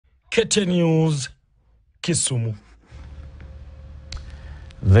KTN News, Kisumu.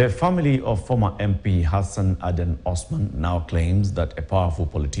 The family of former MP Hassan Aden Osman now claims that a powerful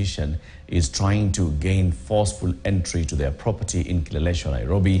politician is trying to gain forceful entry to their property in Kileleshwa,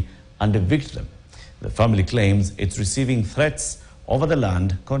 Nairobi, and evict them. The family claims it's receiving threats over the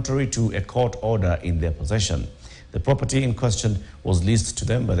land contrary to a court order in their possession. The property in question was leased to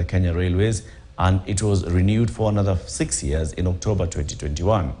them by the Kenya Railways, and it was renewed for another 6 years in October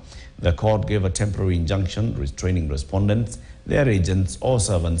 2021. The court gave a temporary injunction restraining respondents, their agents or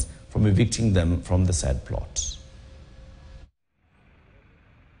servants from evicting them from the said plot.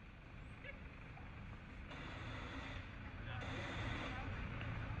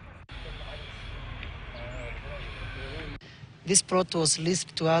 This plot was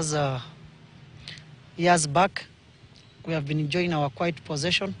leased to us years back. We have been enjoying our quiet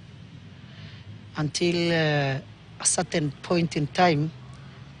possession until a certain point in time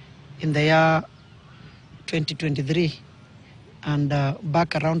in the year 2023 and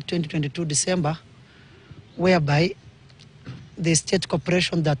back around 2022 December, whereby the state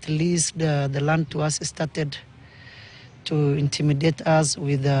corporation that leased the land to us started to intimidate us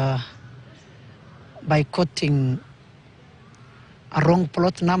with by quoting a wrong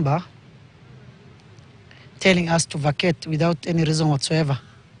plot number, telling us to vacate without any reason whatsoever.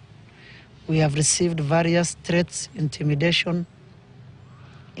 We have received various threats, intimidation,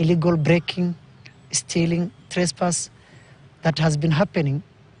 illegal breaking, stealing, trespass that has been happening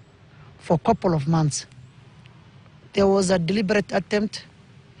for a couple of months. There was a deliberate attempt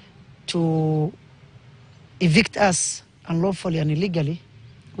to evict us unlawfully and illegally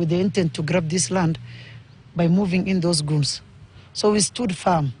with the intent to grab this land by moving in those goons. So we stood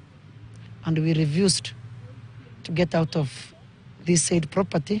firm and we refused to get out of this said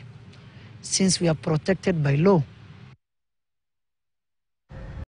property since we are protected by law.